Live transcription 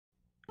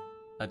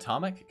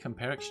Atomic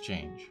compare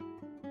exchange.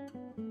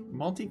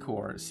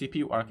 Multi-core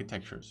CPU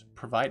architectures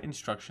provide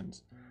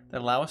instructions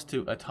that allow us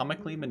to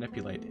atomically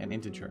manipulate an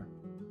integer.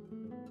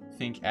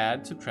 Think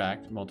add,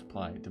 subtract,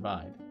 multiply,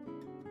 divide.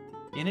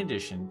 In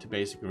addition to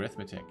basic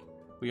arithmetic,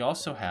 we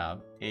also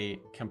have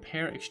a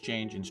compare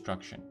exchange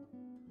instruction.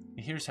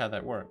 And here's how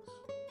that works.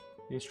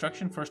 The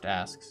instruction first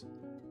asks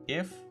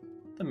if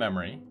the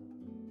memory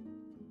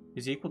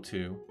is equal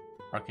to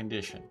our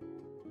condition.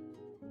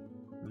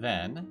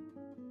 Then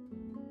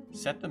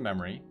set the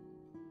memory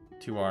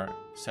to our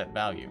set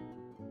value.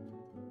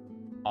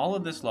 All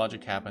of this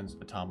logic happens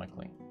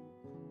atomically.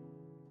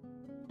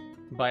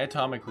 By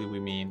atomically, we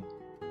mean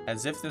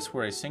as if this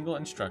were a single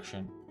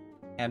instruction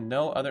and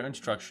no other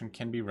instruction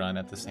can be run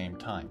at the same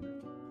time.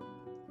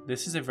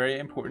 This is a very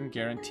important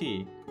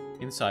guarantee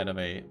inside of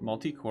a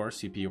multi-core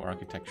CPU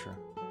architecture.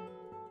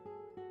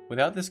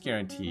 Without this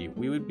guarantee,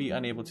 we would be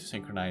unable to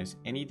synchronize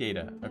any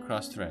data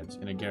across threads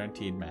in a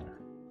guaranteed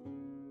manner.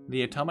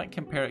 The atomic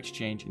compare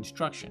exchange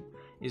instruction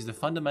is the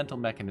fundamental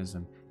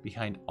mechanism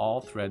behind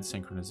all thread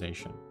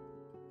synchronization.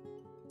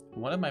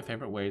 One of my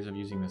favorite ways of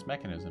using this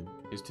mechanism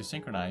is to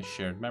synchronize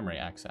shared memory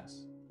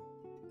access.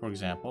 For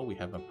example, we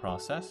have a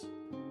process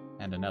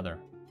and another,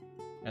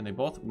 and they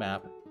both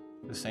map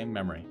the same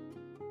memory.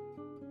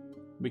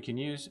 We can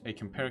use a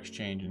compare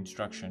exchange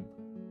instruction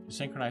to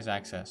synchronize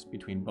access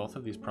between both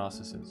of these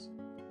processes.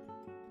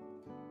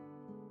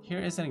 Here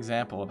is an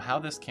example of how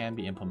this can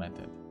be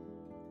implemented.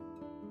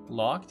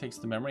 Lock takes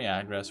the memory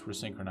address we're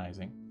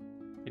synchronizing,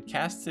 it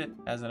casts it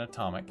as an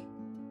atomic,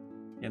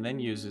 and then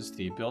uses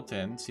the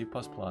built-in C++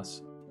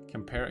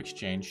 compare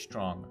exchange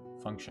strong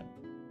function.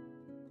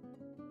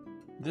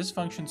 This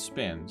function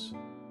spins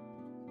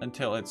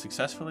until it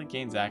successfully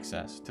gains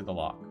access to the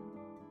lock.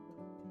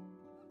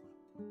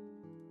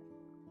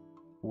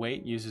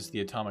 Wait uses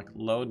the atomic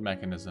load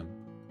mechanism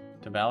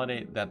to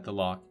validate that the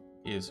lock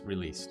is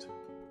released.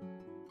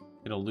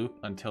 It'll loop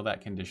until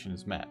that condition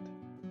is met.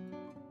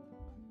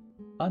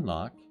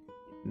 Unlock,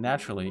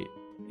 naturally,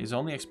 is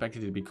only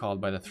expected to be called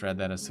by the thread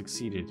that has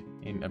succeeded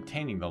in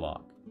obtaining the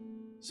lock.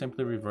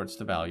 Simply reverts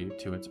the value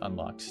to its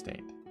unlocked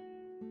state.